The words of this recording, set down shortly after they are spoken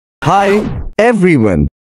Hi, everyone.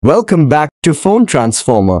 Welcome back to Phone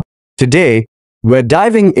Transformer. Today, we're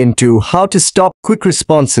diving into how to stop quick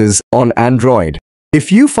responses on Android.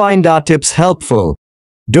 If you find our tips helpful,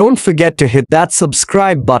 don't forget to hit that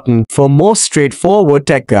subscribe button for more straightforward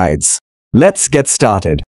tech guides. Let's get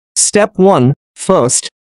started. Step 1. First,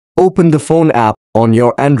 open the phone app on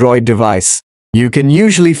your Android device. You can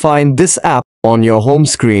usually find this app on your home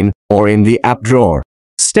screen or in the app drawer.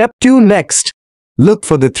 Step 2. Next, look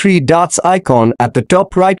for the three dots icon at the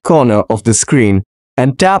top right corner of the screen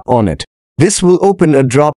and tap on it. This will open a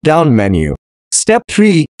drop-down menu. Step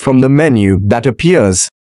 3. From the menu that appears,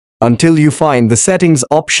 until you find the settings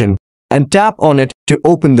option and tap on it to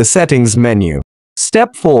open the settings menu.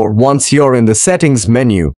 Step 4. Once you're in the settings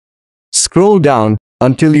menu, scroll down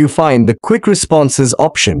until you find the quick responses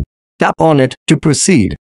option. Tap on it to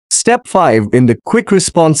proceed. Step 5. In the quick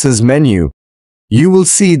responses menu, you will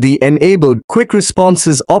see the enabled quick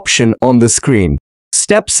responses option on the screen.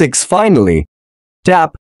 Step 6. Finally,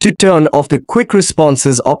 tap to turn off the quick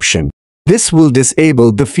responses option. This will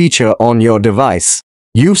disable the feature on your device.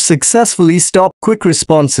 You've successfully stopped quick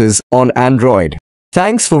responses on Android.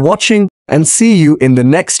 Thanks for watching and see you in the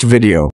next video.